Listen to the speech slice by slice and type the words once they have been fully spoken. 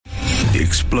the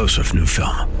explosive new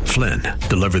film, Flynn,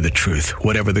 Deliver the Truth,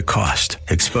 Whatever the Cost,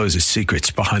 exposes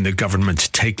secrets behind the government's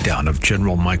takedown of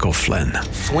General Michael Flynn.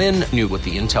 Flynn knew what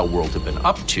the intel world had been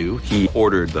up to. He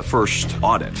ordered the first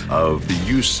audit of the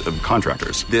use of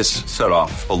contractors. This set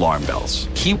off alarm bells.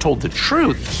 He told the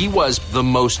truth. He was the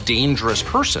most dangerous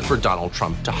person for Donald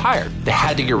Trump to hire. They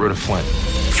had to get rid of Flynn.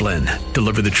 Flynn,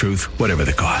 Deliver the Truth, Whatever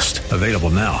the Cost. Available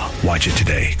now. Watch it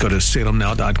today. Go to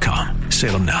salemnow.com.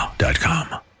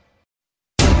 salemnow.com.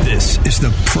 This is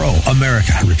the Pro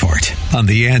America Report on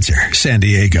The Answer San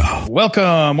Diego.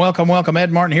 Welcome.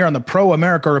 Ed Martin here on the Pro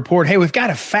America Report. Hey, we've got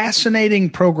a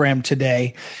fascinating program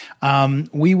today.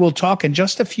 We will talk in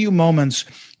just a few moments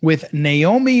with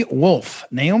Naomi Wolf.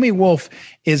 Naomi Wolf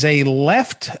is a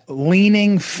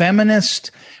left-leaning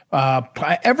feminist.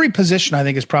 Every position, I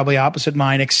think, is probably opposite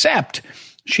mine, except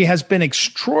she has been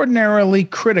extraordinarily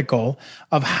critical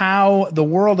of how the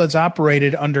world has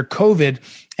operated under COVID.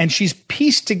 And she's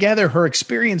pieced together her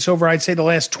experience over, I'd say, the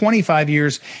last 25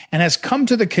 years and has come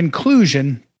to the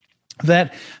conclusion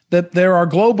that there are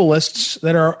globalists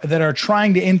that are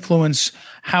trying to influence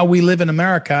how we live in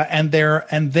America, and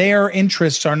their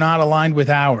interests are not aligned with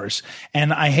ours.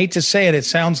 And I hate to say it, it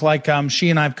sounds like she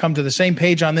and I have come to the same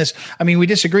page on this. I mean, we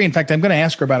disagree. In fact, I'm going to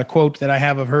ask her about a quote that I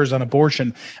have of hers on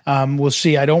abortion. We'll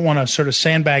see. I don't want to sort of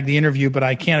sandbag the interview, but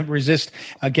I can't resist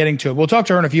getting to it. We'll talk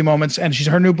to her in a few moments. And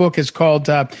her new book is called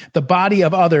The Body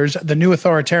of Others, The New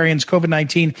Authoritarians,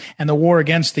 COVID-19, and the War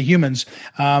Against the Humans.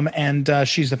 And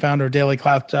she's the founder of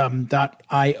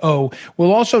dailyclout.io.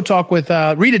 We'll also talk with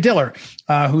Rita Diller,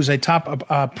 who's a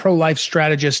top pro-life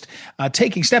strategist,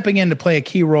 stepping in to play a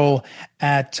key role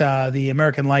at the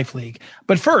American Life League.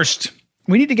 But first,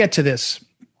 we need to get to this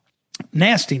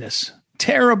nastiness,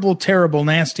 terrible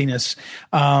nastiness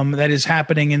that is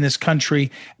happening in this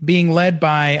country, being led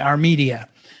by our media.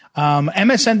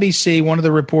 MSNBC, one of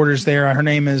the reporters there, her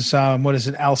name is,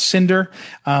 Alcindor,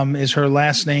 is her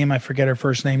last name. I forget her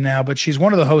first name now, but she's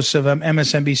one of the hosts of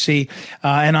MSNBC,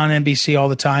 and on NBC all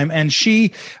the time. And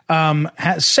she,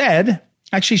 has said,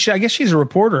 actually, I guess she's a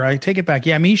reporter. I take it back.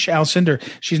 Yamiche Alcindor.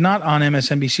 She's not on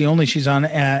MSNBC only. She's on,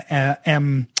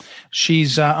 on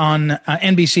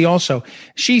NBC also.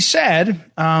 She said,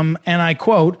 and I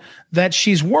quote, that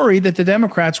she's worried that the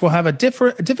Democrats will have a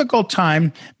difficult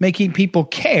time making people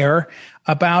care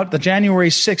about the January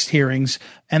 6th hearings,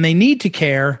 and they need to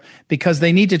care because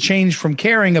they need to change from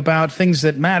caring about things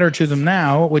that matter to them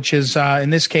now, which is,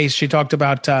 in this case, she talked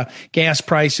about gas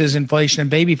prices, inflation, and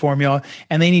baby formula,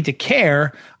 and they need to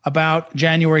care about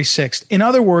January 6th. In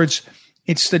other words,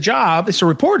 it's a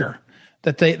reporter,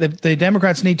 that the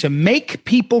Democrats need to make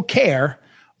people care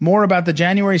more about the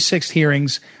January 6th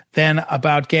hearings than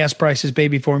about gas prices,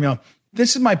 baby formula.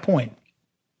 This is my point.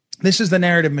 This is the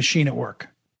narrative machine at work.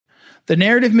 The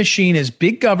narrative machine is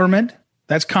big government,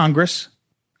 that's Congress,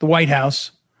 the White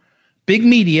House, big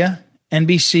media,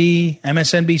 NBC,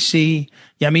 MSNBC,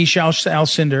 Yamiche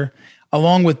Alcindor,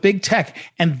 along with big tech.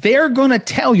 And they're going to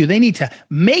tell you they need to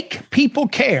make people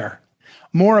care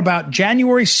more about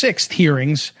January 6th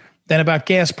hearings than about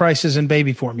gas prices and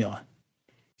baby formula.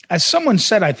 As someone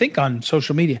said, I think on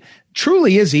social media,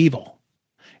 truly is evil.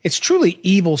 It's truly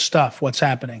evil stuff, what's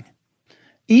happening.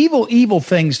 Evil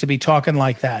things to be talking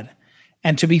like that.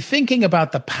 And to be thinking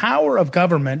about the power of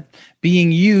government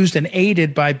being used and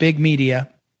aided by big media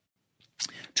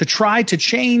to try to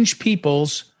change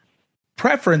people's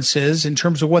preferences in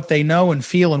terms of what they know and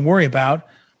feel and worry about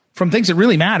from things that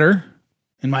really matter,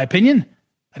 in my opinion.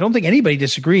 I don't think anybody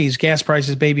disagrees. Gas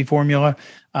prices, baby formula,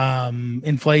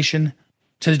 inflation,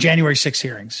 to the January 6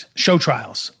 hearings, show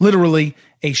trials, literally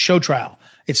a show trial.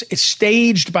 It's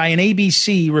staged by an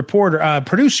ABC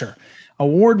producer,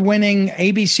 award-winning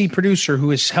ABC producer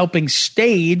who is helping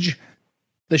stage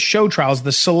the show trials,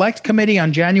 the Select Committee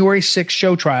on January 6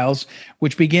 show trials,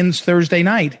 which begins Thursday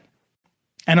night,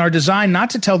 and are designed not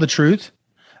to tell the truth,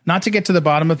 not to get to the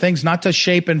bottom of things, not to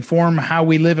shape and form how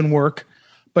we live and work,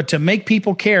 but to make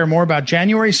people care more about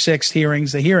January 6th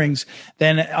hearings,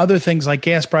 than other things like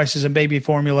gas prices and baby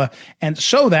formula, and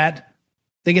so that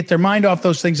they get their mind off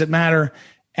those things that matter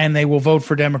and they will vote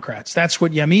for Democrats. That's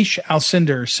what Yamiche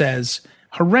Alcindor says.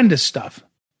 Horrendous stuff.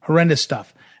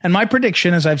 And my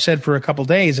prediction, as I've said for a couple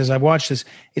days as I've watched this,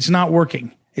 it's not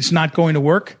working. It's not going to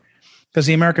work because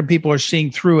the American people are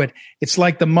seeing through it. It's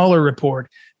like the Mueller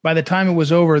report. By the time it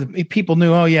was over, people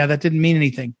knew, oh yeah, that didn't mean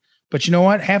anything. But you know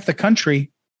what? Half the country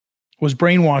was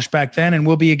brainwashed back then and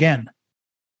will be again.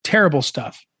 Terrible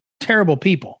stuff. Terrible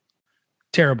people.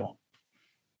 Terrible.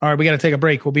 All right, we got to take a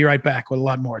break. We'll be right back with a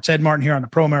lot more. It's Ed Martin here on the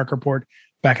Pro America Report.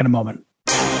 Back in a moment.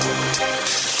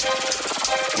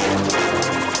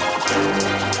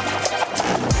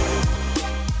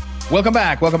 Welcome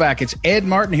back. It's Ed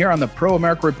Martin here on the Pro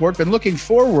America Report. Been looking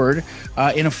forward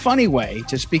in a funny way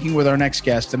to speaking with our next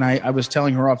guest. And I was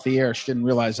telling her off the air, she didn't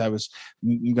realize I was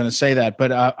going to say that.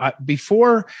 But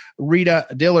before Rita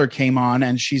Diller came on,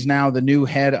 and she's now the new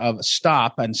head of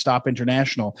STOP and STOP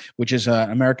International, which is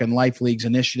American Life League's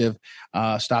initiative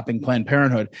stopping Planned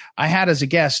Parenthood. I had as a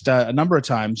guest a number of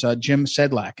times Jim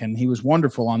Sedlak, and he was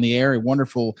wonderful on the air, a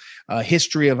wonderful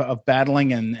history of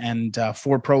battling and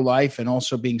for pro-life, and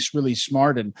also being really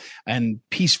smart and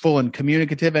peaceful and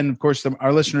communicative. And of course,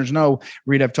 our listeners know,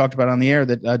 Rita, I've talked about on the air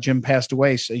that Jim passed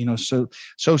away. So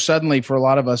suddenly for a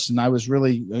lot of us, and I was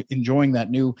really enjoying that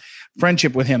new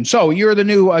friendship with him. So you're the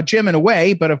new Jim in a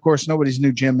way, but of course nobody's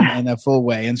new Jim in a full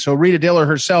way. And so Rita Diller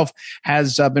herself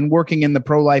has been working in the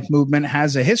pro-life movement,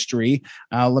 has a history.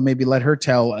 Let her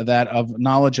tell that of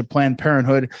knowledge of Planned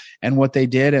Parenthood and what they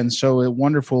did. And so a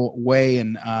wonderful way,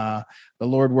 and the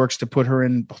Lord works to put her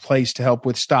in place to help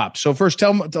with STOP. So first,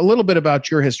 tell me a little bit about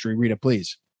your history, Rita,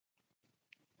 please.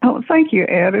 Oh, thank you,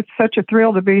 Ed. It's such a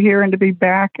thrill to be here and to be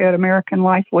back at American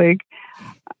Life League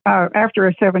after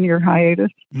a 7-year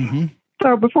hiatus. Mm-hmm.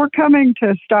 So before coming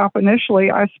to STOP initially,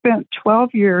 I spent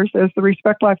 12 years as the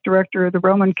Respect Life Director of the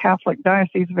Roman Catholic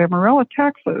Diocese of Amarillo,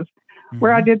 Texas,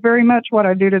 where I did very much what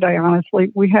I do today,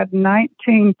 honestly. We had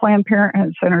 19 Planned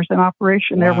Parenthood centers in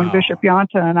operation there when Bishop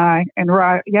Yanta and I,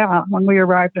 when we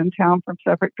arrived in town from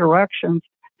separate directions.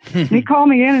 He called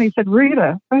me in and he said,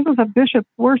 Rita, this is a bishop's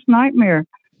worst nightmare.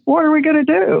 What are we going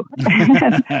to do?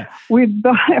 And we'd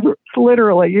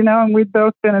literally, and we'd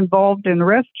both been involved in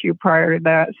rescue prior to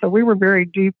that. So we were very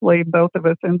deeply, both of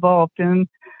us, involved in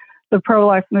the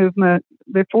pro-life movement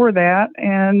before that.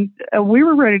 And we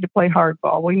were ready to play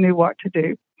hardball. We knew what to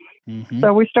do. Mm-hmm.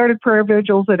 So we started prayer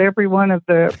vigils at every one of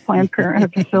the Planned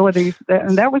Parenthood facilities.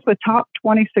 And that was the top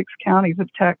 26 counties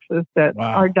of Texas that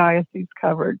our diocese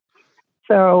covered.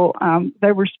 So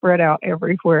they were spread out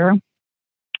everywhere.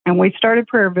 And we started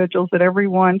prayer vigils at every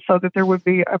one so that there would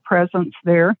be a presence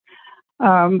there.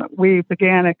 We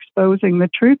began exposing the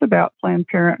truth about Planned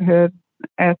Parenthood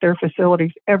at their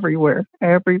facilities everywhere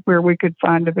we could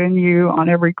find a venue. On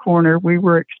every corner, we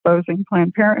were exposing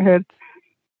Planned Parenthood.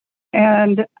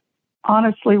 And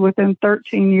honestly, within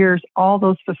 13 years, all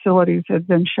those facilities had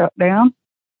been shut down.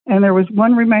 And there was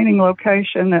one remaining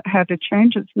location that had to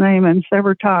change its name and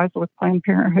sever ties with Planned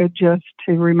Parenthood just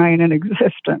to remain in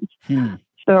existence.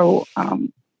 So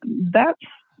that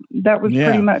was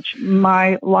pretty much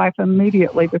my life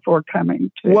immediately before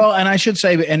coming to. Well, and I should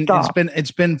say, and STOP.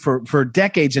 it's been for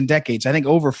decades and decades. I think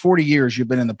over 40 years you've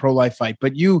been in the pro-life fight.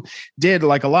 But you did,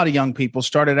 like a lot of young people,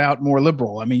 started out more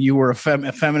liberal. I mean, you were a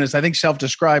feminist, I think,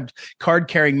 self-described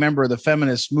card-carrying member of the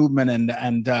feminist movement,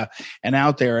 and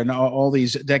out there, and all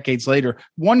these decades later.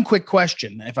 One quick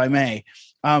question, if I may.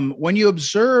 When you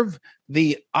observe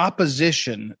the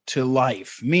opposition to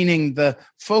life, meaning the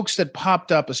folks that popped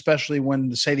up, especially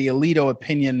when, say, the Alito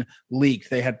opinion leaked,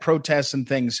 they had protests and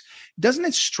things. Doesn't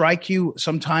it strike you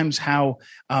sometimes how,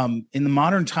 in the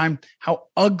modern time, how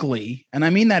ugly, and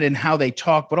I mean that in how they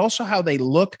talk, but also how they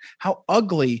look, how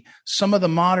ugly some of the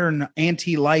modern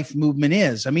anti-life movement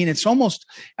is? I mean, it's almost,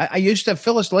 I used to have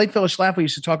late Phyllis Schlafly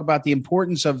used to talk about the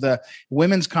importance of the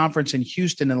women's conference in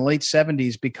Houston in the late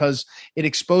 70s because it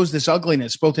exposed this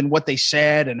ugliness, both in what they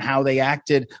said and how they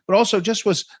acted, but also just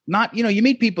was not, you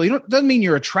meet people, it doesn't mean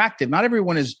you're attractive. Not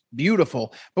everyone is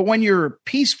beautiful, but when you're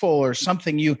peaceful or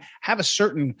something, you have a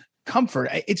certain comfort.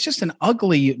 It's just an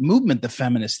ugly movement, the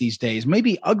feminists these days,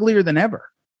 maybe uglier than ever.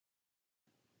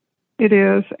 It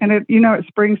is. And it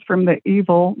springs from the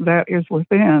evil that is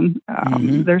within.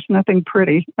 There's nothing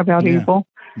pretty about evil.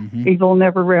 Mm-hmm. Evil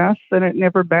never rests and it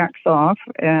never backs off.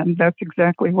 And that's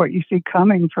exactly what you see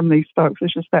coming from these folks.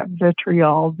 It's just that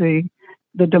vitriol, the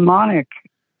demonic,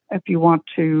 if you want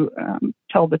to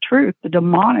tell the truth, the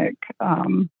demonic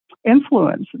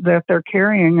influence that they're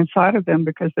carrying inside of them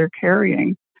because they're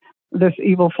carrying this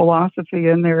evil philosophy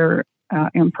and they're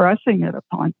impressing it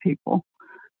upon people.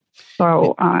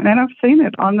 So, and I've seen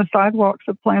it on the sidewalks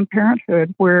of Planned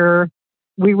Parenthood where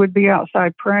we would be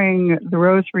outside praying the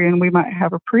rosary and we might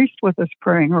have a priest with us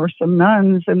praying or some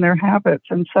nuns in their habits.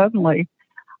 And suddenly,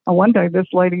 one day this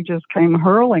lady just came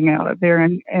hurling out of there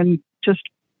and just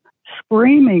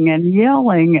screaming and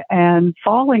yelling and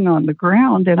falling on the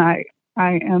ground. And I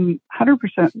am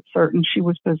 100% certain she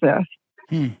was possessed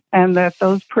and that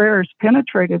those prayers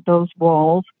penetrated those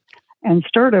walls and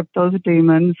stirred up those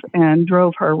demons and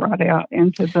drove her right out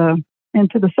into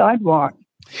the sidewalk.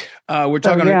 We're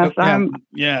talking.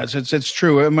 It's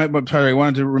true. I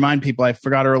wanted to remind people. I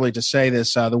forgot early to say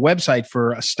this. The website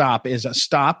for STOP is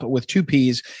stop with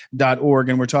 2ps.org,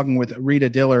 and we're talking with Rita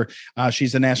Diller.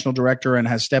 She's the national director and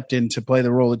has stepped in to play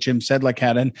the role that Jim Sedlick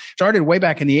had, and started way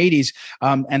back in the 80s.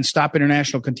 And Stop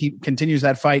International continues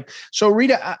that fight. So,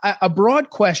 Rita, a broad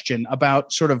question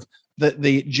about sort of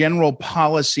the general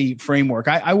policy framework.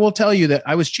 I will tell you that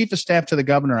I was chief of staff to the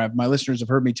governor. My listeners have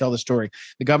heard me tell the story,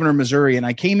 the governor of Missouri, and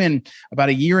I came in about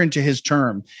a year into his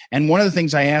term. And one of the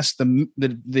things I asked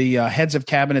the heads of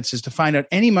cabinets is to find out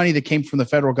any money that came from the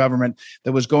federal government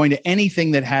that was going to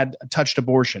anything that had touched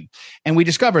abortion. And we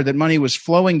discovered that money was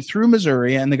flowing through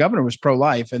Missouri, and the governor was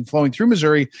pro-life, and flowing through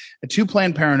Missouri to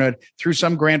Planned Parenthood through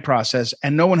some grant process,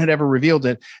 and no one had ever revealed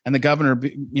it. And the governor,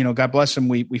 God bless him,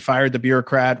 we fired the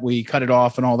bureaucrat, we cut it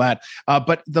off and all that.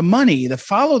 But the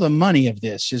follow the money of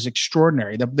this is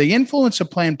extraordinary. The influence of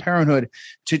Planned Parenthood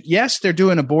yes, they're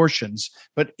doing abortions,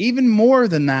 but even more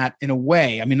than that in a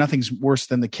way. I mean, nothing's worse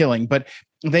than the killing, but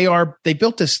they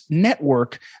built this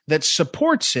network that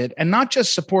supports it, and not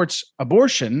just supports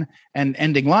abortion and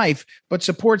ending life, but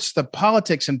supports the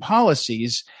politics and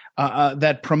policies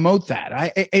that promote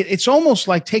that. It's almost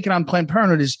like taking on Planned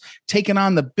Parenthood is taking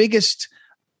on the biggest,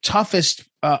 toughest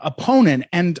opponent.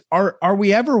 And are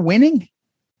we ever winning?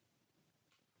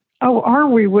 Oh, are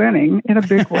we winning in a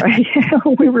big way?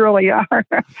 We really are.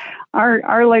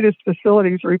 Our latest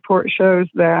facilities report shows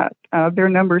that their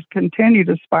numbers continue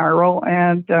to spiral,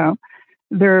 and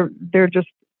they're just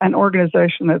an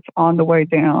organization that's on the way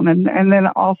down. And then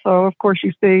also, of course,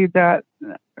 you see that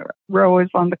Roe is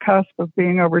on the cusp of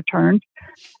being overturned,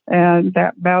 and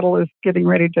that battle is getting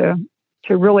ready to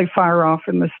really fire off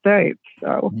in the states.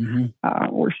 So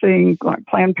we're seeing like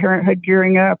Planned Parenthood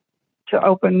gearing up to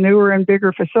open newer and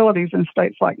bigger facilities in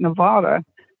states like Nevada,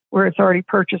 where it's already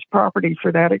purchased property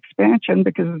for that expansion,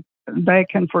 because they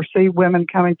can foresee women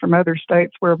coming from other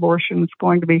states where abortion is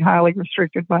going to be highly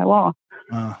restricted by law.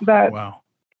 But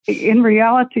in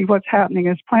reality, what's happening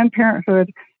is Planned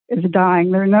Parenthood is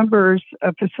dying. Their numbers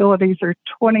of facilities are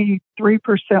 23%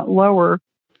 lower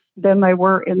than they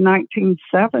were in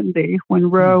 1970 when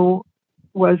Roe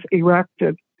was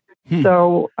erected.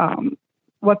 So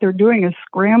what they're doing is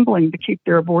scrambling to keep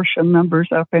their abortion numbers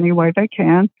up any way they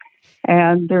can.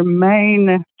 And their main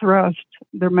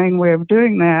way of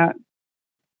doing that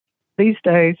these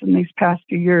days, in these past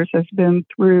few years, has been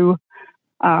through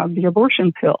the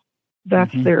abortion pill.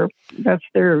 That's their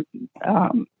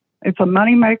it's a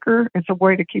moneymaker. It's a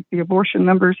way to keep the abortion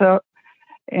numbers up.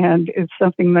 And it's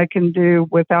something they can do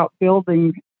without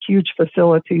building huge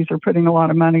facilities or putting a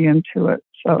lot of money into it.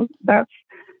 So that's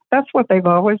what they've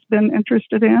always been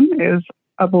interested in, is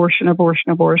abortion.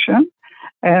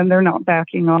 And they're not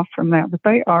backing off from that, but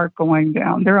they are going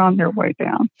down. They're on their way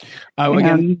down.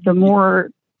 And the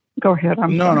more, go ahead.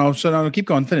 No, keep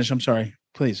going. Finish. I'm sorry.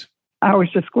 Please. I was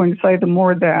just going to say, the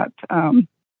more that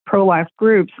pro-life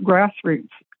groups, grassroots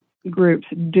groups,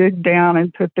 dig down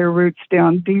and put their roots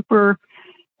down deeper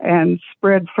and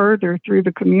spread further through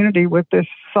the community with this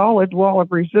solid wall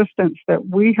of resistance that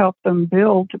we help them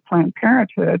build to Planned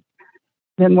Parenthood,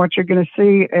 then what you're going to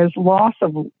see is loss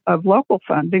of local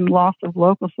funding, loss of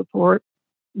local support.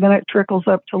 Then it trickles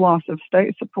up to loss of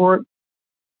state support.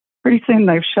 Pretty soon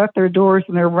they've shut their doors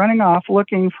and they're running off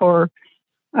looking for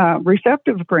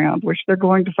receptive ground, which they're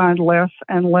going to find less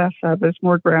and less of as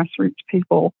more grassroots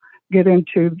people get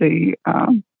into the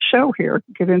show here,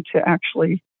 get into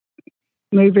actually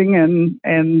moving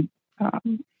and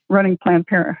running Planned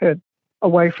Parenthood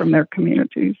away from their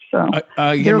communities. So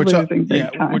they're losing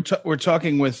big time. We're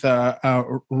talking with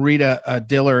Rita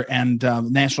Diller, and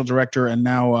national director, and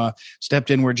now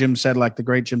stepped in where Jim Sedlick, the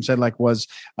great Jim Sedlick, was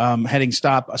heading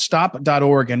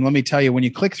stop.org. And let me tell you, when you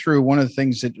click through, one of the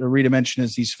things that Rita mentioned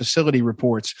is these facility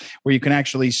reports, where you can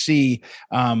actually see,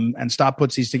 and Stop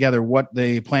puts these together, what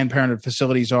the Planned Parenthood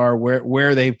facilities are,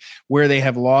 where they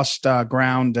have lost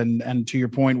ground, and to your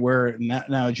point, where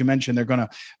now, as you mentioned, they're going to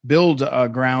build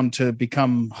ground to become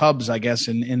hubs, I guess,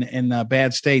 in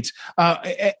bad states. Can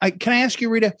I ask you,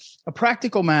 Rita, a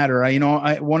practical matter?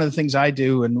 One of the things I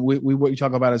do, and what we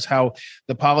talk about, is how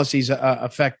the policies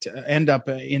end up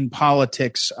in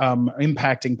politics,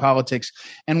 impacting politics.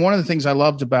 And one of the things I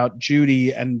loved about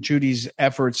Judy and Judy's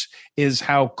efforts is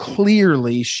how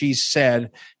clearly she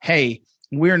said, hey,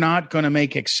 we're not going to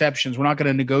make exceptions. We're not going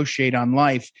to negotiate on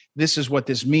life. This is what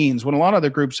this means. When a lot of other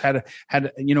groups had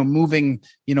moving,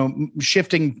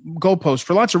 shifting goalposts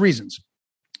for lots of reasons.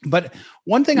 But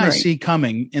one thing I see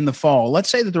coming in the fall, let's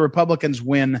say that the Republicans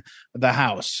win the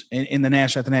House at the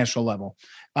national level.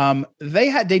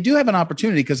 They do have an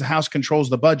opportunity, because the House controls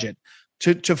the budget,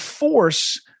 to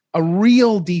force a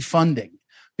real defunding.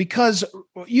 Because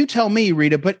you tell me,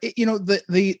 Rita, but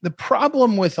the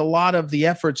problem with a lot of the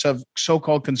efforts of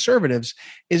so-called conservatives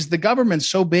is the government's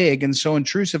so big and so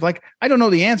intrusive. Like, I don't know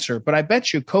the answer, but I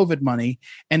bet you COVID money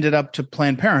ended up to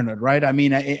Planned Parenthood, right? I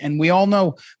mean, and we all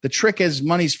know the trick is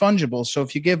money's fungible. So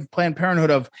if you give Planned Parenthood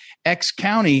of X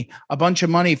county a bunch of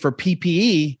money for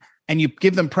PPE, and you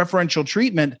give them preferential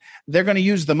treatment, they're going to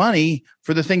use the money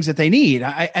for the things that they need.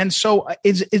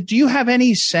 Do you have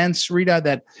any sense,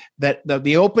 Rita, that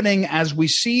the opening, as we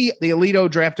see the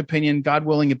Alito draft opinion, God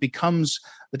willing,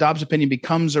 the Dobbs opinion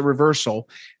becomes a reversal,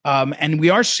 and we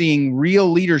are seeing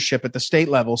real leadership at the state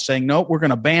level saying, no, we're going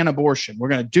to ban abortion. We're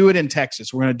going to do it in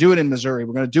Texas. We're going to do it in Missouri.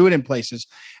 We're going to do it in places.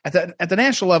 At the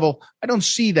national level, I don't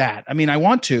see that. I mean, I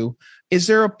want to. Is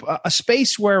there a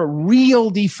space where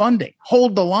real defunding,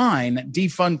 hold the line,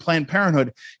 defund Planned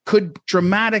Parenthood could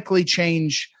dramatically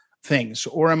change things?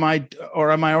 Or am I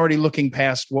already looking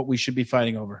past what we should be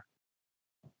fighting over?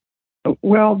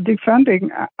 Well,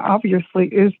 defunding obviously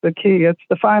is the key. It's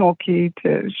the final key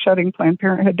to shutting Planned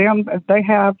Parenthood down. They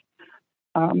have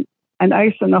an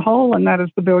ace in the hole, and that is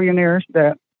the billionaires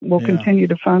that will continue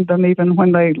to fund them even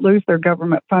when they lose their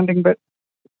government funding. But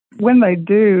when they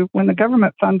do, when the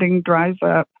government funding dries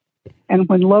up and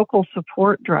when local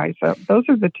support dries up, those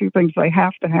are the two things they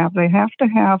have to have. They have to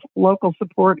have local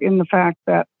support in the fact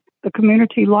that the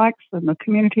community likes them, the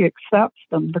community accepts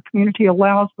them, the community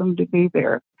allows them to be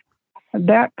there.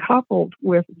 That coupled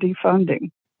with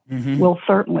defunding will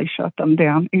certainly shut them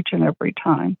down each and every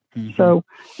time. So,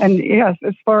 and yes,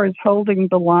 as far as holding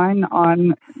the line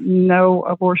on no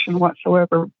abortion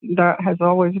whatsoever, that has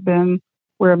always been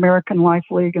where American Life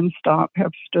League and STOP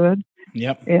have stood.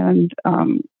 Yep. And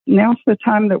now's the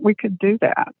time that we could do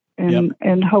that.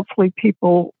 And hopefully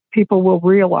people will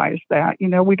realize that,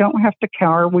 we don't have to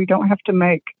cower. We don't have to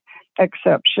make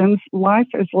exceptions. Life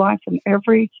is life, and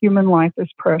every human life is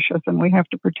precious, and we have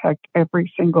to protect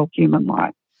every single human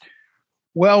life.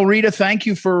 Well, Rita, thank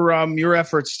you for your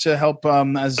efforts to help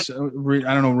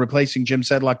replacing Jim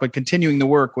Sedlock, but continuing the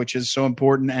work, which is so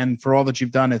important, and for all that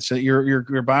you've done. It's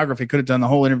your biography. Could have done the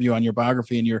whole interview on your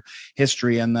biography and your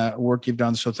history and the work you've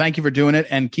done. So thank you for doing it,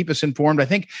 and keep us informed.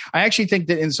 I actually think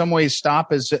that in some ways,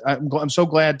 STOP is. I'm so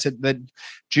glad that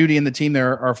Judy and the team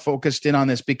there are focused in on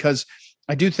this, because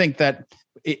I do think that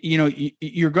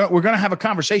we're going to have a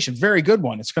conversation, very good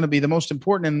one. It's going to be the most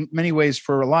important in many ways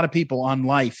for a lot of people on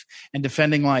life and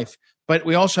defending life. But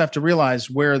we also have to realize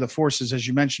where the forces, as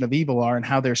you mentioned, of evil are and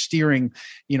how they're steering,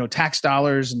 tax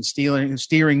dollars and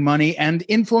steering money and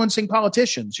influencing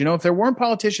politicians. If there weren't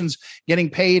politicians getting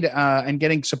paid and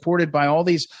getting supported by all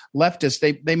these leftists,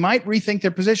 they might rethink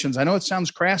their positions. I know it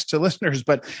sounds crass to listeners,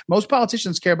 but most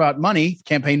politicians care about money,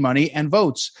 campaign money, and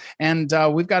votes. And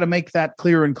we've got to make that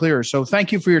clearer and clearer. So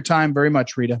thank you for your time very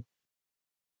much, Rita.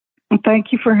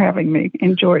 Thank you for having me.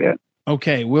 Enjoyed it.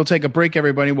 Okay, we'll take a break,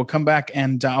 everybody. We'll come back,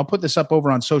 and I'll put this up over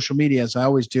on social media, as I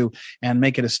always do, and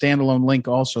make it a standalone link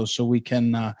also, so you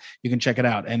can check it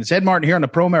out. And it's Ed Martin here on the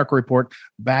Pro America Report.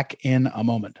 Back in a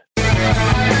moment.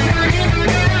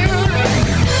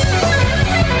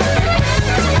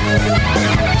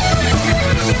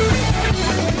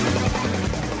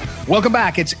 Welcome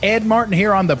back. It's Ed Martin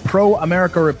here on the Pro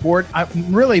America Report.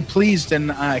 I'm really pleased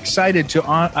and excited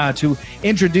to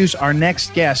introduce our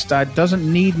next guest.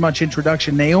 Doesn't need much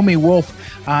introduction. Naomi Wolf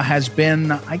has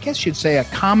been, I guess you'd say, a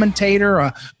commentator,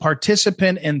 a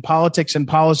participant in politics and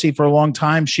policy for a long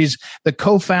time. She's the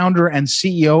co-founder and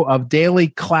CEO of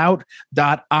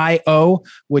DailyClout.io,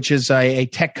 which is a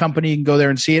tech company. You can go there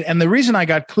and see it. And the reason I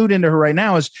got clued into her right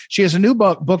now is she has a new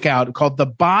book out called The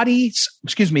Bodies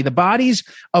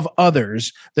of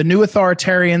Others, the New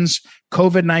Authoritarians,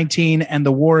 COVID-19, and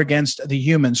the War Against the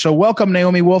Human. So welcome,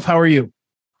 Naomi Wolf. How are you?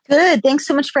 Good. Thanks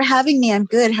so much for having me. I'm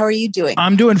good. How are you doing?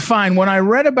 I'm doing fine. When I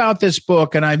read about this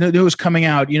book and I knew it was coming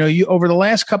out, you over the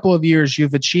last couple of years,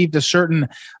 you've achieved a certain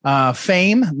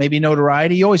fame, maybe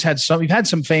notoriety. You've had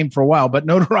some fame for a while, but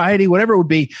notoriety, whatever it would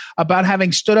be, about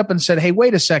having stood up and said, hey,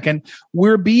 wait a second,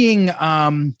 we're being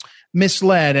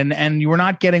misled and you were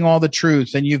not getting all the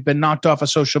truth, and you've been knocked off of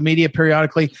social media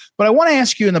periodically. But I want to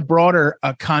ask you in the broader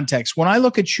context, when I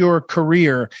look at your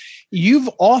career, you've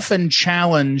often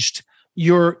challenged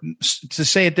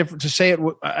it's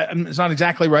not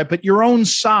exactly right, but your own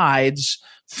side's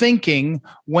thinking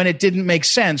when it didn't make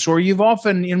sense, or you've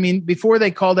often, before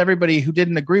they called everybody who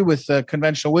didn't agree with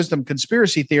conventional wisdom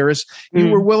conspiracy theorists, you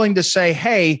were willing to say,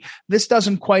 hey, this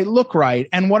doesn't quite look right.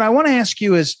 And what I want to ask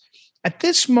you is, at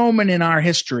this moment in our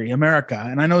history, America,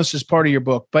 and I know this is part of your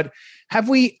book, but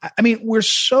we're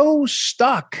so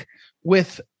stuck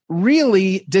with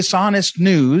really dishonest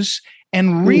news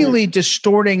and really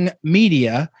distorting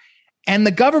media. And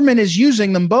the government is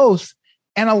using them both.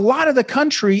 And a lot of the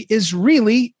country is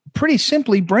really pretty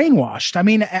simply brainwashed. I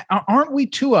mean, aren't we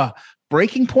to a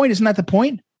breaking point? Isn't that the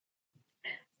point?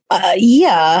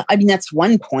 Yeah, I mean, that's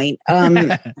one point.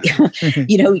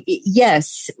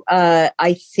 Yes,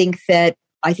 I think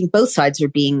both sides are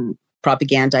being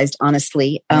propagandized,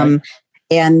 honestly.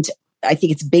 And I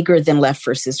think it's bigger than left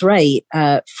versus right.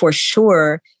 For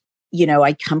sure,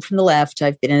 I come from the left.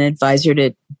 I've been an advisor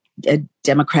to a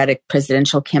Democratic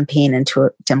presidential campaign and to a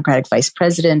Democratic vice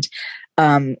president.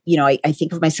 I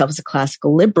think of myself as a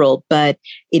classical liberal, but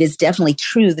it is definitely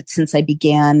true that since I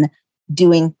began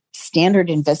doing standard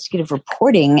investigative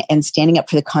reporting and standing up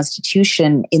for the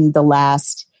Constitution in the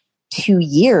last 2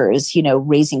 years,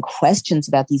 raising questions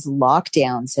about these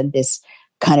lockdowns and this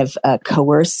kind of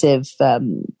coercive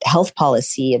health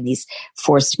policy and these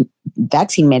forced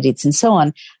vaccine mandates and so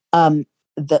on,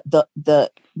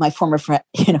 my former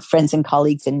friends and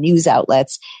colleagues and news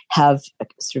outlets have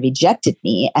sort of ejected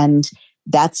me, and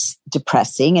that's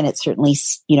depressing. And it certainly,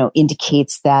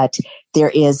 indicates that there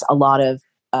is a lot of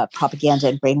propaganda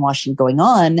and brainwashing going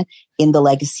on in the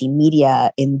legacy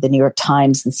media, in the New York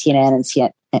Times and CNN and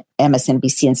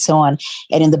MSNBC and so on.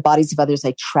 And in the bodies of others,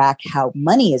 I track how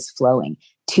money is flowing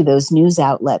to those news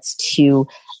outlets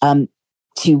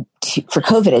for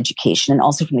COVID education, and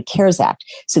also from the CARES Act.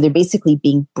 So they're basically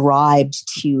being bribed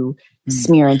to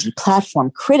smear and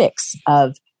deplatform critics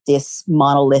of this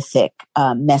monolithic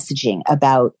messaging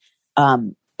about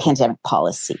pandemic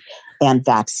policy and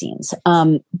vaccines.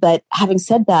 But having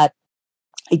said that,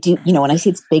 I do, when I say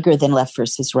it's bigger than left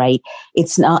versus right,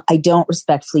 it's not, I don't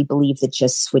respectfully believe that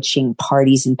just switching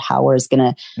parties and power is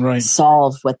going to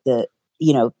solve what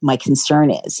my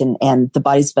concern is. And the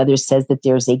Bodies of Others says that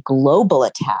there's a global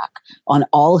attack on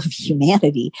all of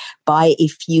humanity by a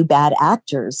few bad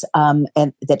actors, and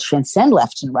that transcend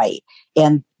left and right.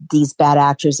 And these bad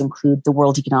actors include the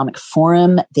World Economic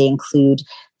Forum. They include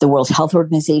the World Health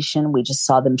Organization. We just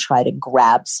saw them try to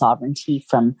grab sovereignty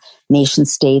from nation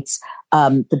states,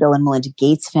 the Bill and Melinda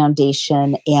Gates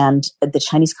Foundation, and the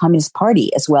Chinese Communist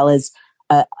Party, as well as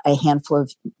a handful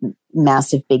of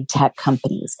massive big tech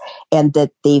companies, and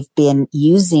that they've been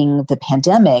using the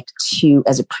pandemic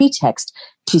as a pretext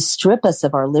to strip us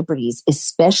of our liberties,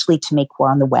 especially to make war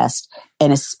on the West,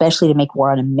 and especially to make war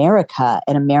on America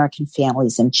and American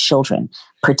families and children,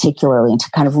 particularly, and to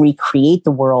kind of recreate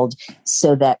the world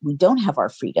so that we don't have our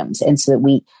freedoms, and so that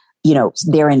we,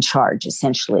 they're in charge,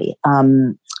 essentially.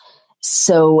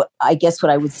 So I guess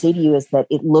what I would say to you is that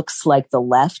it looks like the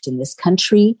left in this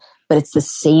country, but it's the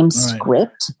same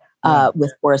script.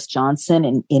 With Boris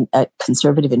Johnson in a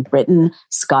conservative in Britain.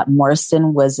 Scott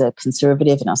Morrison was a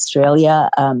conservative in Australia.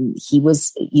 He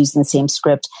was using the same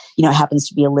script. It happens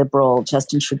to be a liberal.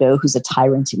 Justin Trudeau, who's a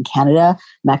tyrant in Canada.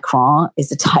 Macron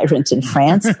is a tyrant in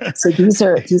France. So these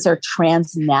are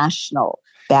transnational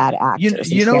bad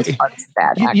actors. You know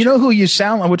who you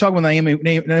sound like? We're talking with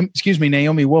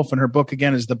Naomi Wolf, and her book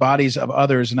again is The Bodies of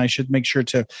Others. And I should make sure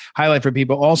to highlight for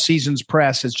people, All Seasons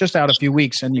Press. It's just out a few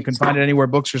weeks, and you can find it anywhere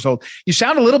books are sold. You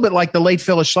sound a little bit like the late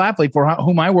Phyllis Schlafly, for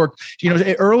whom I worked.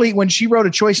 Early when she wrote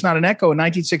A Choice Not an Echo in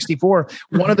 1964,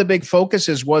 one of the big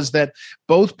focuses was that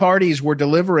both parties were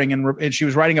delivering, and she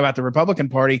was writing about the Republican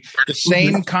Party, the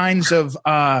same kinds of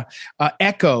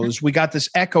echoes. We got this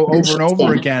echo over and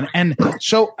over again, and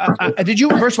so. Did you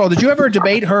ever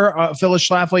debate her, Phyllis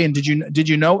Schlafly? And did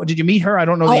you meet her? I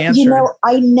don't know the answer.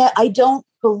 I don't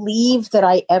believe that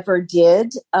I ever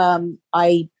did.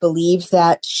 I believe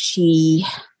that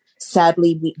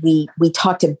sadly, we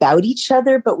talked about each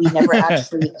other, but we never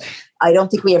actually, I don't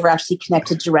think we ever actually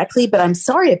connected directly, but I'm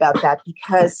sorry about that,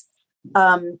 because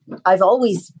I've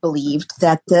always believed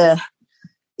that the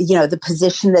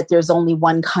position that there's only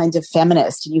one kind of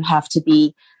feminist and you have to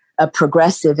be a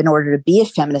progressive in order to be a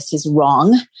feminist is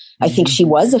wrong. I think she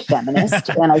was a feminist,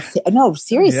 and no,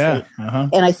 seriously. Yeah,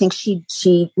 and I think she,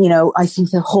 I think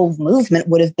the whole movement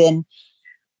would have been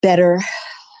better,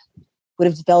 would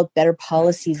have developed better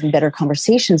policies and better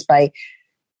conversations by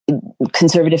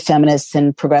conservative feminists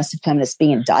and progressive feminists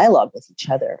being in dialogue with each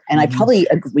other. And I probably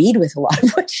agreed with a lot of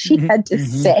what she had to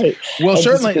say. Well,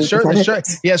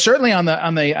 certainly on the,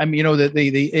 I mean,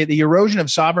 the erosion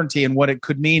of sovereignty and what it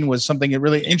could mean was something that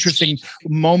really interesting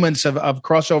moments of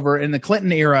crossover in the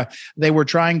Clinton era. They were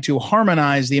trying to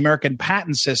harmonize the American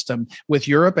patent system with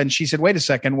Europe. And she said, wait a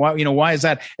second, why is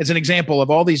that? It's an example of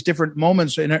all these different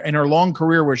moments in her long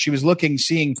career where she was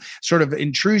seeing sort of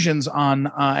intrusions on,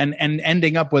 and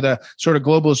ending up up with a sort of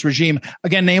globalist regime.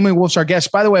 Again, Naomi Wolf's our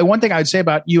guest. By the way, one thing I would say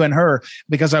about you and her,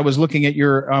 because I was looking at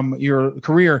your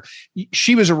career,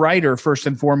 she was a writer first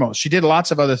and foremost. She did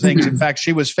lots of other things. In fact,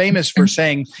 she was famous for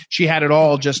saying she had it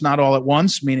all, just not all at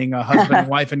once, meaning a husband,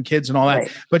 wife, and kids and all that.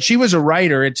 Right. But she was a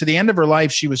writer. And to the end of her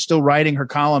life, she was still writing her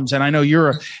columns. And I know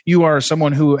you are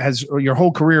someone who has your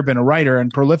whole career been a writer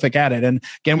and prolific at it. And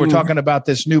again, we're talking about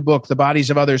this new book, The Bodies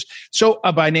of Others. So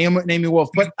by Naomi Wolf.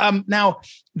 But now,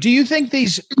 do you think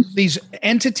these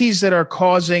entities that are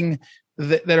causing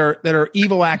that are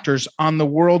evil actors on the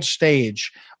world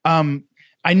stage?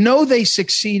 I know they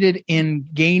succeeded in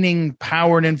gaining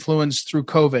power and influence through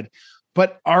COVID,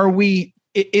 but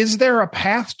is there a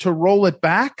path to roll it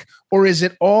back, or is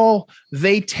it all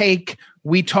they take?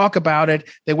 We talk about it.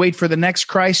 They wait for the next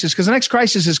crisis, because the next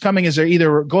crisis is coming as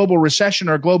either a global recession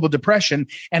or a global depression.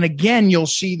 And again, you'll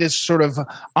see this sort of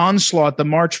onslaught, the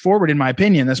march forward, in my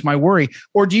opinion. That's my worry.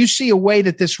 Or do you see a way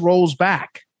that this rolls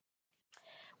back?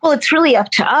 Well, it's really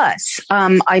up to us.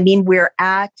 We're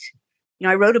at,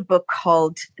 I wrote a book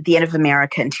called The End of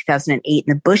America in 2008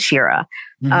 in the Bush era,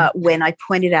 when I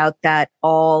pointed out that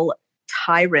all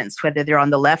tyrants, whether they're on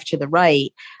the left or the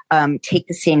right, take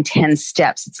the same 10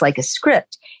 steps. It's like a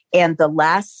script. And the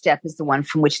last step is the one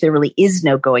from which there really is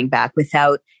no going back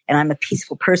without, and I'm a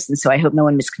peaceful person, so I hope no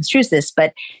one misconstrues this,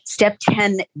 but step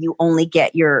 10, you only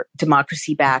get your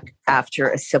democracy back after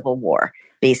a civil war,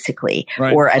 basically,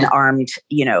 right, or an armed,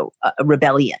 a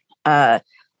rebellion.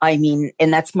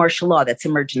 And that's martial law, that's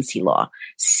emergency law.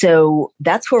 So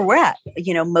that's where we're at.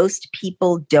 Most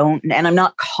people don't, and I'm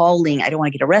not calling, I don't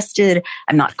want to get arrested.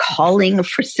 I'm not calling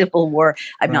for civil war.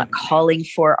 I'm not calling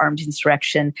for armed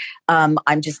insurrection. I'm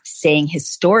just saying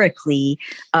historically,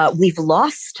 we've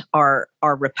lost our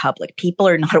republic. People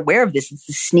are not aware of this. It's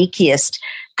the sneakiest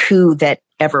coup that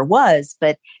ever was.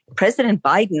 But President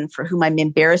Biden, for whom I'm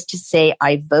embarrassed to say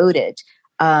I voted,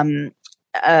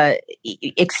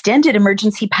 extended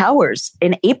emergency powers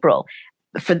in April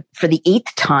for the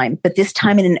 8th time, but this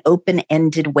time in an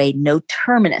open-ended way, no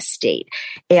terminus state.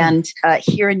 And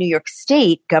here in New York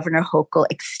State, Governor Hochul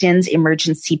extends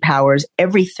emergency powers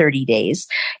every 30 days.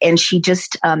 And she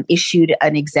just issued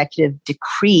an executive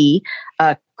decree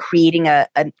creating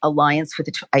an alliance with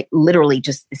literally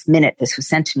just this minute, this was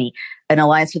sent to me, an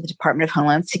alliance with the Department of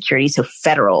Homeland Security, so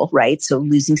federal, right? So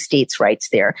losing states' rights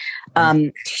there,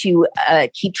 to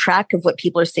keep track of what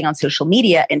people are saying on social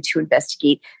media and to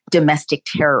investigate domestic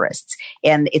terrorists.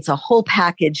 And it's a whole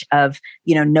package of,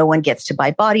 no one gets to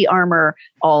buy body armor,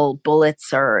 all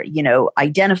bullets are,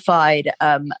 identified,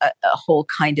 a whole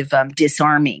kind of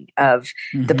disarming of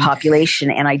the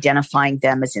population and identifying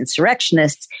them as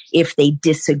insurrectionists if they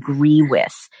disagree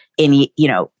with any,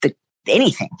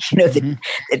 anything,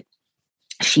 that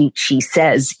she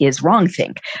says is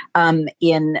wrongthink.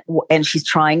 And she's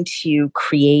trying to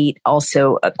create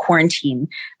also a quarantine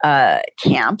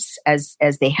camps as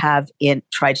they have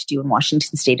tried to do in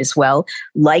Washington State as well,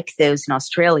 like those in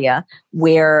Australia,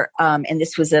 where and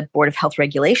this was a Board of Health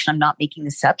regulation. I'm not making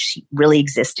this up. She really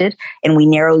existed, and we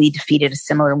narrowly defeated a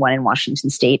similar one in Washington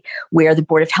State, where the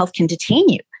Board of Health can detain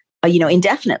you,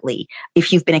 indefinitely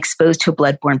if you've been exposed to a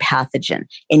bloodborne pathogen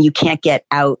and you can't get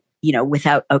out,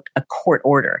 without a court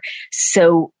order.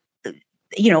 So,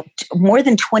 more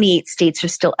than 28 states are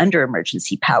still under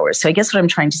emergency powers. So I guess what I'm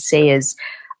trying to say is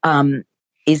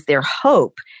there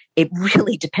hope? It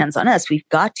really depends on us. We've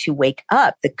got to wake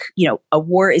up. A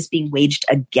war is being waged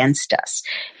against us.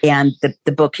 And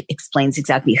the book explains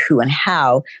exactly who and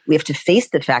how. We have to face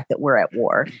the fact that we're at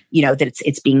war, that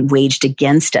it's being waged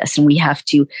against us. And we have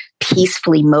to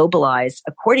peacefully mobilize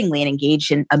accordingly and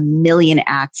engage in 1 million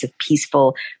acts of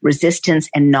peaceful resistance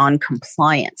and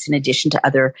non-compliance, in addition to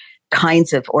other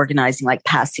kinds of organizing, like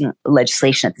passing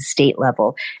legislation at the state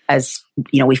level. As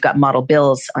we've got model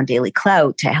bills on Daily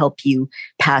Clout to help you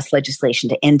pass legislation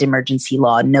to end emergency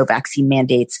law, no vaccine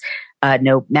mandates,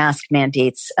 no mask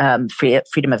mandates,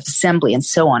 freedom of assembly, and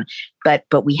so on.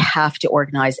 But we have to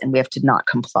organize and we have to not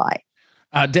comply.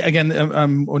 Again,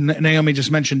 Naomi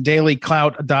just mentioned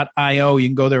dailyclout.io. You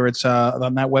can go there. It's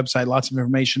on that website, lots of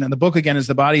information. And the book, again, is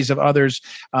The Bodies of Others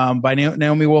by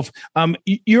Naomi Wolf.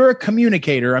 You're a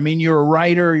communicator. You're a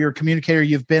writer, you're a communicator.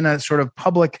 You've been a sort of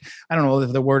public, I don't know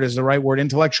if the word is the right word,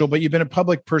 intellectual, but you've been a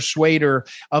public persuader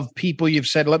of people. You've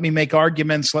said, let me make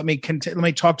arguments. Let me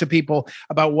talk to people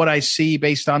about what I see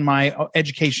based on my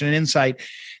education and insight.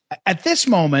 At this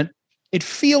moment, it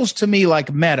feels to me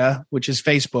like Meta, which is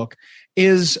Facebook,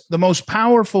 is the most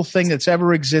powerful thing that's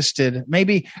ever existed.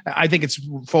 Maybe I think it's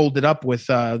folded up with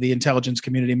the intelligence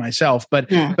community myself,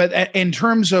 but in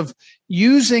terms of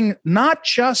using not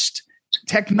just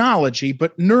technology,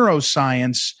 but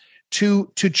neuroscience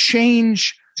to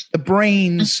change the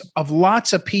brains of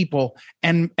lots of people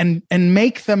and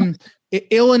make them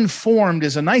ill-informed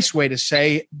is a nice way to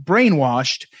say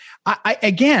brainwashed.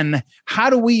 Again, how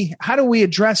do we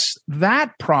address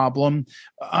that problem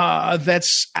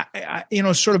that's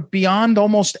sort of beyond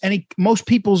most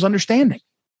people's understanding?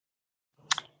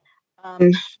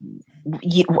 I'm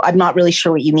not really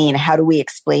sure what you mean. How do we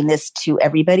explain this to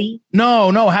everybody?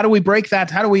 No. How do we break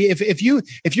that? How do we, if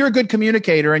you're a good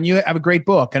communicator and you have a great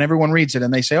book and everyone reads it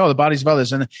and they say, oh, The Bodies of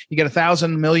Others, and you get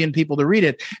 1,000 million people to read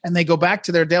it and they go back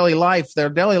to their daily life. Their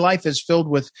daily life is filled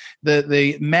with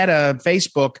the Meta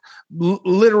Facebook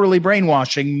literally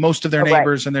brainwashing most of their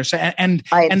neighbors and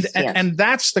and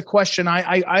that's the question.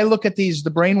 I look at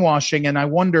the brainwashing and I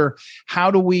wonder,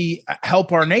 how do we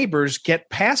help our neighbors get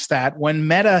past that when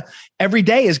Meta every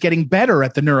day is getting better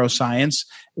at the neuroscience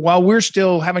while we're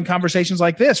still having conversations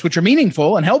like this, which are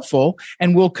meaningful and helpful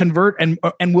and will convert and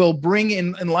will bring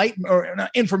in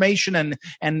information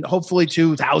and hopefully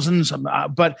to thousands.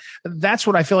 But that's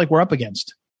what I feel like we're up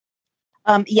against.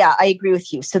 Yeah, I agree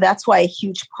with you. So that's why a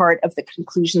huge part of the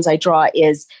conclusions I draw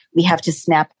is we have to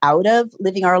snap out of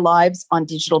living our lives on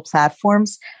digital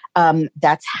platforms.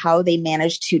 That's how they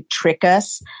manage to trick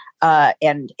us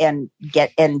and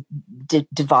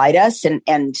divide us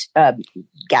and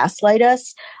gaslight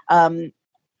us.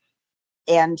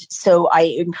 And so I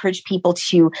encourage people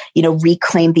to,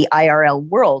 reclaim the IRL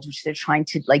world, which they're trying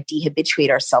to dehabituate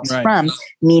ourselves from,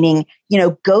 meaning,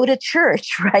 go to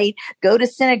church, right? Go to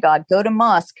synagogue, go to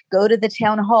mosque, go to the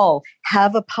town hall,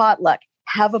 have a potluck,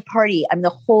 have a party. The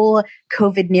whole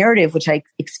COVID narrative, which I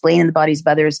explain in The Bodies of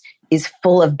Others, is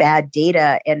full of bad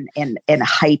data and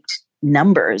hyped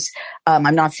numbers.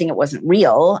 I'm not saying it wasn't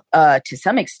real to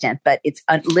some extent, but it's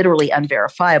literally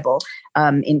unverifiable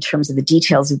in terms of the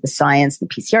details of the science, the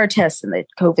PCR tests, and the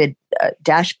COVID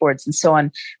dashboards, and so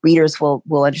on. Readers will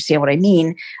understand what I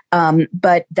mean.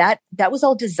 But that was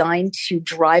all designed to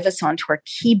drive us onto our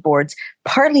keyboards,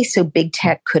 partly so big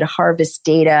tech could harvest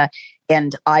data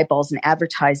and eyeballs and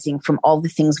advertising from all the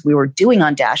things we were doing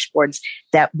on dashboards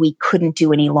that we couldn't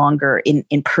do any longer in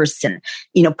person,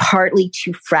 partly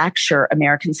to fracture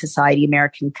American society,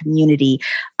 American community.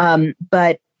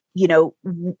 But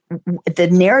the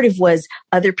narrative was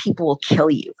other people will kill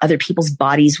you. Other people's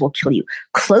bodies will kill you.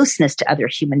 Closeness to other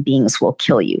human beings will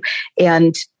kill you.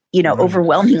 And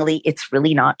overwhelmingly, it's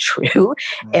really not true.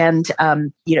 And,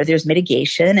 there's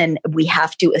mitigation and we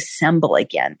have to assemble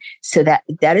again. So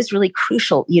that is really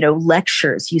crucial.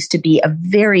 Lectures used to be a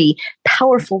very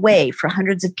powerful way for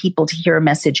hundreds of people to hear a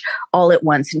message all at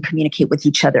once and communicate with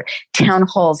each other. Town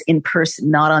halls in person,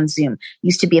 not on Zoom,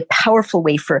 used to be a powerful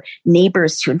way for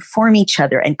neighbors to inform each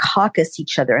other and caucus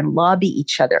each other and lobby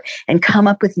each other and come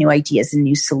up with new ideas and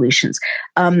new solutions.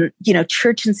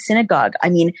 Church and synagogue.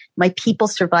 My people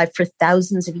survived for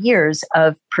thousands of years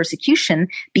of persecution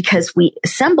because we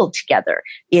assembled together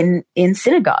in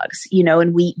synagogues,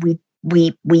 and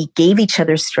we gave each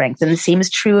other strength. And the same is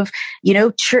true of,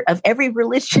 church, of every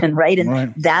religion, right?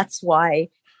 And that's why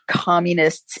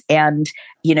communists and,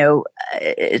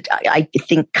 I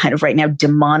think kind of right now,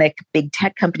 demonic big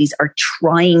tech companies are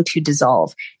trying to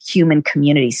dissolve human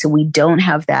community. So we don't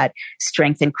have that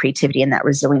strength and creativity and that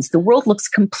resilience. The world looks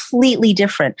completely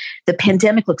different. The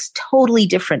pandemic looks totally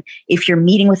different. If you're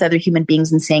meeting with other human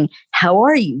beings and saying, how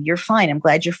are you? You're fine. I'm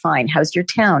glad you're fine. How's your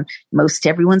town? Most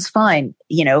everyone's fine.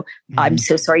 I'm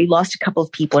so sorry you lost a couple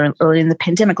of people early in the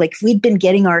pandemic. Like, if we'd been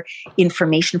getting our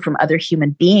information from other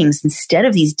human beings instead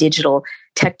of these digital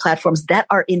tech platforms that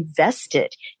are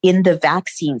invested in the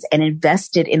vaccines and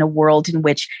invested in a world in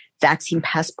which vaccine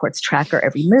passports track our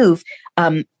every move,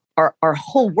 our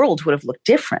whole world would have looked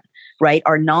different, right?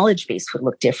 Our knowledge base would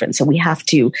look different. So we have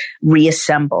to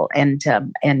reassemble and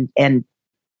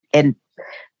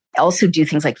also do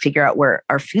things like figure out where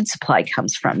our food supply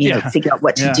comes from, figure out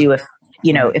what to do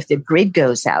if the grid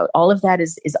goes out. All of that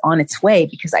is on its way,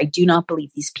 because I do not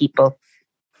believe these people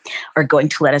are going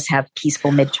to let us have peaceful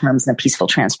midterms and a peaceful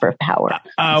transfer of power.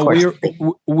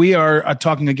 We are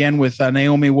talking again with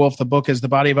Naomi Wolf. The book is The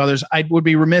Body of Others. I would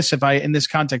be remiss if in this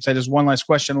context, I just one last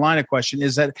line of question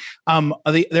is that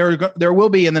there will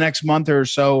be in the next month or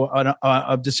so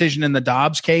a decision in the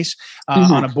Dobbs case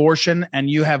on abortion,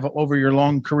 and you have over your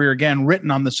long career again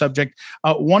written on the subject.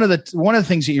 One of the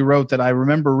things that you wrote that I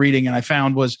remember reading and I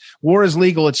found was, war is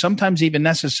legal. It's sometimes even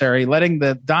necessary. Letting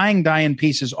the dying die in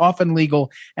peace is often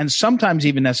legal and sometimes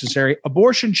even necessary.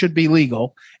 Abortion should be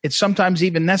legal. It's sometimes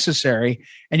even necessary.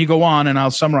 And you go on, and I'll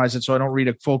summarize it so I don't read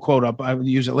a full quote up. I will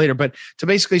use it later. But to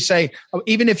basically say,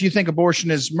 even if you think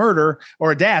abortion is murder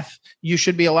or a death, you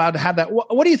should be allowed to have that.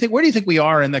 What do you think? Where do you think we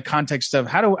are in the context of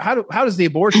how does the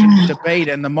abortion debate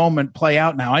and the moment play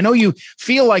out now? I know you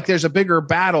feel like there's a bigger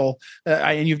battle,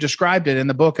 and you've described it in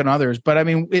the book and others, but I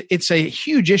mean, it's a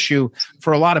huge issue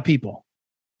for a lot of people.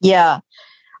 Yeah.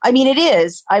 I mean, it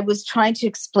is. I was trying to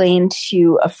explain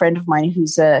to a friend of mine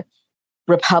who's a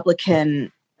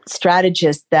Republican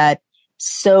strategist that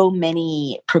so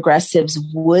many progressives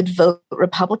would vote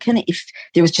Republican if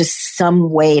there was just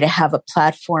some way to have a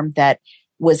platform that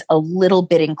was a little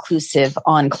bit inclusive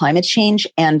on climate change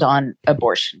and on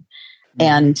abortion. Mm-hmm.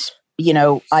 And, you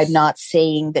know, I'm not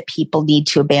saying that people need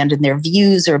to abandon their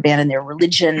views or abandon their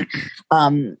religion,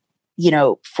 you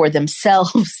know, for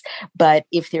themselves. But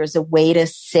if there's a way to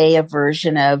say a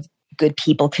version of good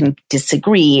people can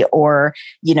disagree, or,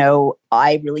 you know,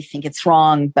 I really think it's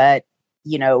wrong, but,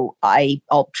 you know,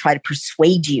 I'll try to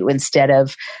persuade you instead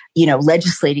of, you know,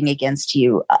 legislating against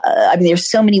you. I mean, there's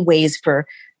so many ways for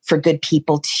good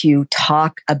people to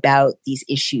talk about these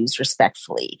issues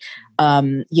respectfully,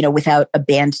 you know, without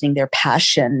abandoning their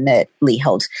passionately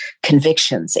held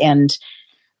convictions. And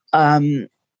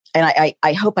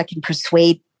I hope I can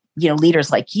persuade, you know,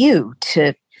 leaders like you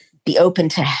to be open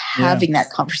to having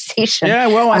that conversation. Yeah,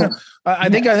 well, I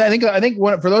think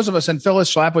for those of us, and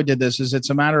Phyllis Schlafly did this, is it's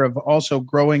a matter of also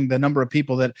growing the number of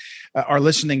people that are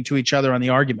listening to each other on the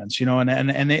arguments, you know,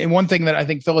 and one thing that I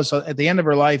think Phyllis, at the end of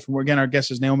her life, and again, our guest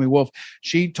is Naomi Wolf,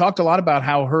 she talked a lot about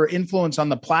how her influence on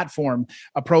the platform,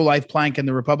 a pro-life plank in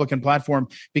the Republican platform,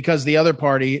 because the other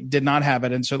party did not have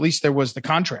it. And so at least there was the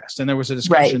contrast and there was a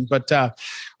discussion, right. But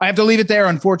I have to leave it there.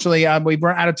 Unfortunately, we've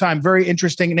run out of time. Very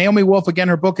interesting. Naomi Wolf, again,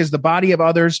 her book is The Body of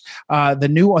Others, The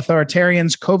New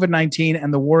Authoritarians, COVID-19,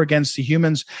 and the War Against the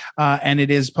Humans. And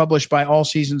it is published by All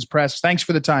Seasons Press. Thanks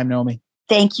for the time, Naomi.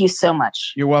 Thank you so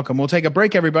much. You're welcome. We'll take a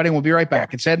break, everybody, and we'll be right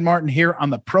back. It's Ed Martin here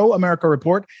on the Pro America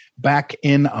Report. Back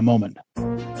in a moment.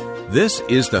 This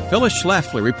is the Phyllis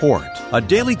Schlafly Report, a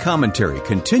daily commentary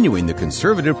continuing the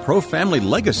conservative pro-family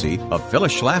legacy of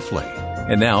Phyllis Schlafly.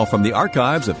 And now, from the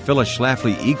archives of Phyllis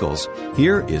Schlafly Eagles,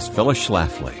 here is Phyllis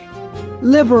Schlafly.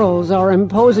 Liberals are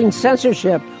imposing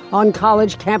censorship on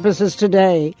college campuses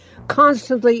today,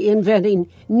 constantly inventing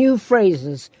new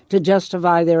phrases to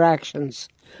justify their actions.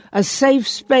 A safe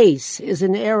space is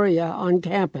an area on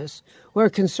campus where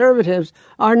conservatives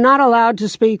are not allowed to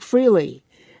speak freely,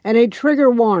 and a trigger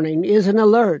warning is an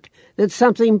alert that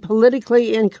something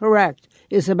politically incorrect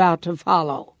is about to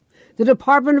follow. The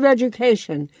Department of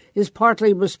Education is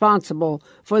partly responsible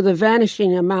for the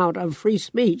vanishing amount of free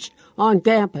speech on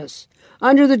campus.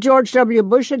 Under the George W.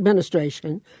 Bush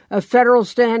administration, a federal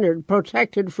standard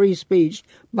protected free speech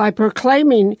by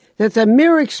proclaiming that the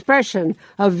mere expression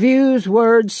of views,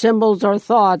 words, symbols, or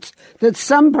thoughts that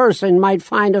some person might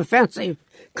find offensive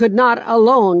could not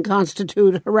alone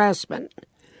constitute harassment.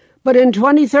 But in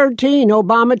 2013,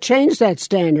 Obama changed that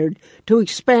standard to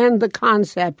expand the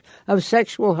concept of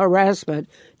sexual harassment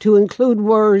to include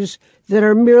words that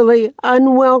are merely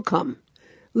unwelcome.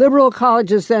 Liberal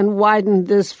colleges then widened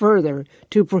this further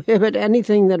to prohibit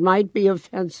anything that might be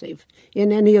offensive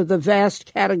in any of the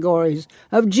vast categories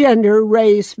of gender,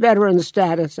 race, veteran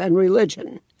status, and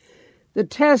religion. The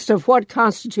test of what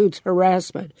constitutes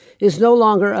harassment is no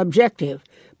longer objective,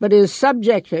 but is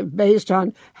subjective based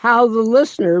on how the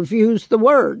listener views the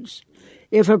words.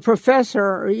 If a professor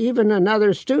or even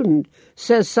another student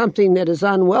says something that is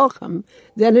unwelcome,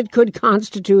 then it could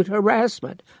constitute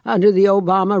harassment under the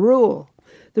Obama rule.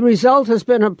 The result has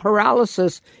been a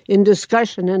paralysis in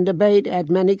discussion and debate at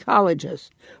many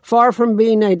colleges. Far from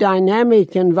being a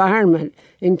dynamic environment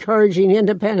encouraging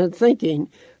independent thinking,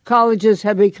 colleges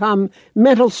have become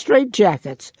mental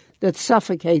straitjackets that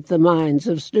suffocate the minds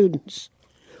of students.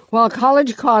 While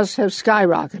college costs have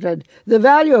skyrocketed, the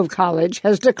value of college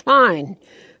has declined.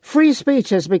 Free speech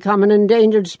has become an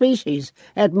endangered species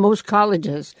at most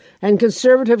colleges, and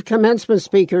conservative commencement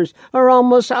speakers are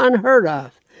almost unheard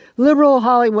of. Liberal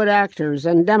Hollywood actors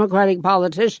and Democratic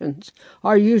politicians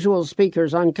are usual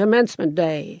speakers on commencement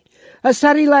day. A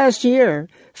study last year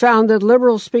found that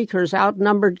liberal speakers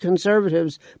outnumbered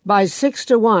conservatives by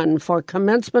 6-1 for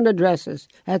commencement addresses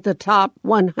at the top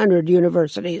 100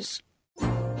 universities.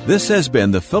 This has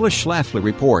been the Phyllis Schlafly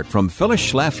Report from Phyllis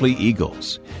Schlafly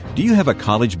Eagles. Do you have a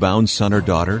college-bound son or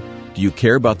daughter? Do you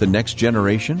care about the next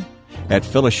generation? At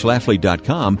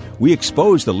phyllisschlafly.com, we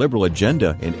expose the liberal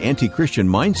agenda and anti-Christian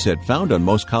mindset found on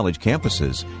most college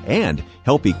campuses and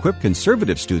help equip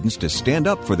conservative students to stand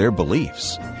up for their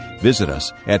beliefs. Visit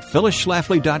us at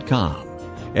phyllisschlafly.com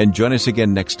and join us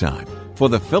again next time for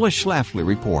the Phyllis Schlafly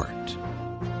Report.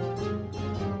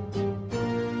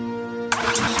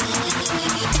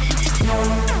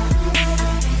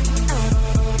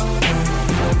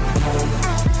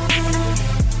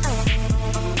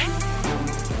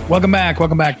 Welcome back.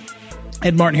 Welcome back.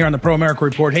 Ed Martin here on the Pro America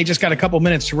Report. Hey, just got a couple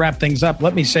minutes to wrap things up.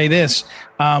 Let me say this.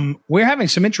 We're having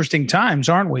some interesting times,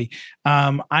 aren't we?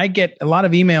 I get a lot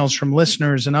of emails from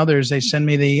listeners and others. They send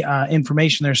me the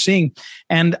information they're seeing.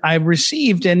 And I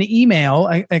received an email.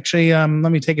 Let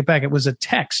me take it back. It was a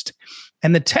text.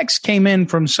 And the text came in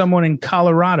from someone in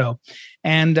Colorado.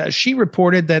 And she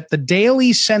reported that the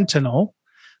Daily Sentinel,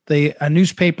 a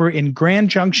newspaper in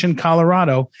Grand Junction,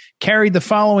 Colorado, carried the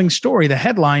following story. The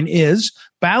headline is,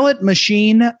 Ballot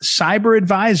Machine Cyber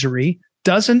Advisory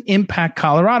Doesn't Impact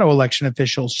Colorado, Election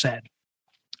Officials Said.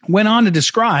 Went on to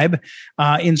describe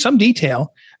in some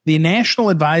detail the national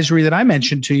advisory that I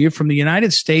mentioned to you from the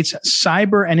United States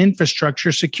Cyber and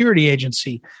Infrastructure Security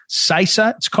Agency,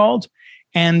 CISA it's called.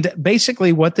 And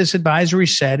basically what this advisory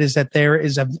said is that there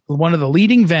is one of the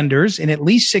leading vendors in at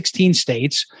least 16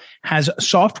 states has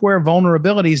software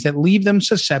vulnerabilities that leave them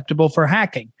susceptible for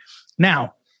hacking.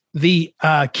 Now, the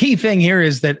key thing here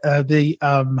is that the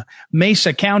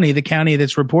Mesa County, the county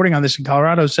that's reporting on this in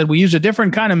Colorado, said we use a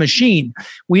different kind of machine.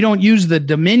 We don't use the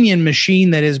Dominion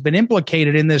machine that has been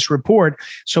implicated in this report.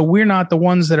 So we're not the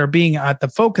ones that are being at the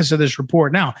focus of this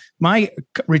report. Now, my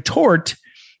retort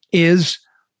is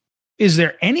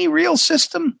there any real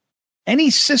system,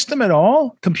 any system at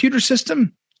all, computer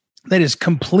system that is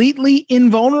completely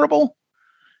invulnerable?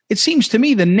 It seems to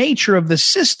me the nature of the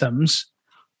systems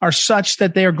are such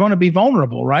that they are going to be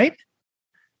vulnerable, right?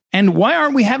 And why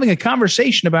aren't we having a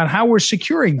conversation about how we're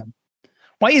securing them?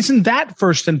 Why isn't that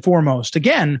first and foremost?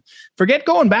 Again, forget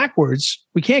going backwards.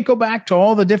 We can't go back to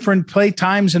all the different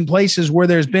times and places where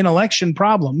there's been election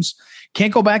problems.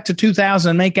 Can't go back to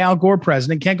 2000 and make Al Gore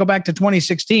president. Can't go back to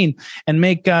 2016 and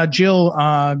make Jill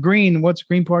Green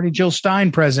Party? Jill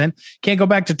Stein president. Can't go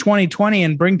back to 2020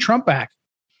 and bring Trump back.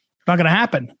 Not going to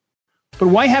happen. But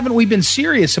why haven't we been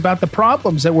serious about the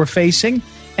problems that we're facing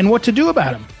and what to do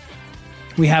about them?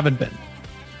 We haven't been.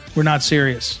 We're not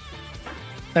serious.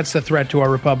 That's the threat to our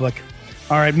republic.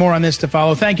 All right, more on this to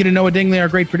follow. Thank you to Noah Dingley, our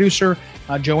great producer,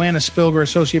 Joanna Spilger,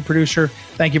 associate producer.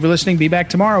 Thank you for listening. Be back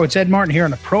tomorrow. It's Ed Martin here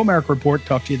on the Pro America Report.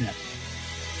 Talk to you then.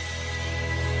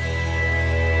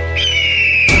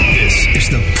 This is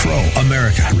the Pro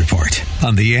America Report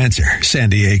on The Answer San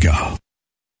Diego.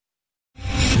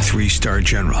 3-star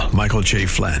General Michael J.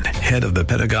 Flynn, head of the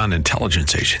Pentagon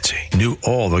Intelligence Agency, knew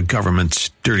all the government's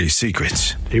dirty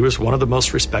secrets. He was one of the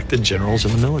most respected generals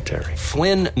in the military.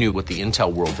 Flynn knew what the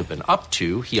intel world had been up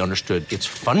to. He understood its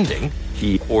funding.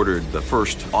 He ordered the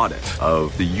first audit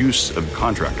of the use of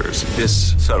contractors.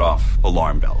 This set off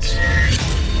alarm bells.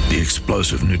 The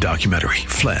explosive new documentary,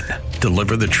 Flynn,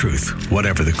 Deliver the Truth,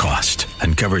 Whatever the Cost,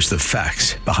 uncovers the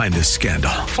facts behind this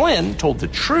scandal. Flynn told the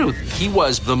truth. He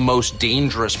was the most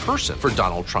dangerous person for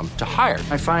Donald Trump to hire.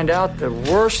 I find out the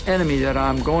worst enemy that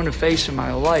I'm going to face in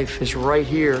my life is right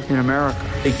here in America.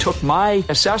 They took my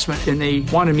assessment and they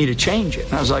wanted me to change it.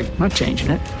 And I was like, I'm not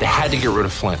changing it. They had to get rid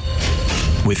of Flynn.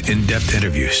 With in-depth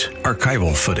interviews,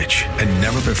 archival footage, and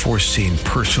never-before-seen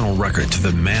personal records of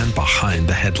the man behind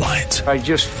the headlines. I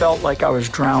just felt like I was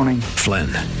drowning. Flynn,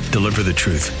 Deliver the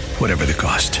Truth, Whatever the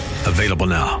Cost. Available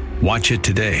now. Watch it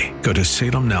today. Go to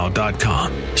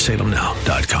salemnow.com.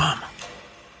 salemnow.com.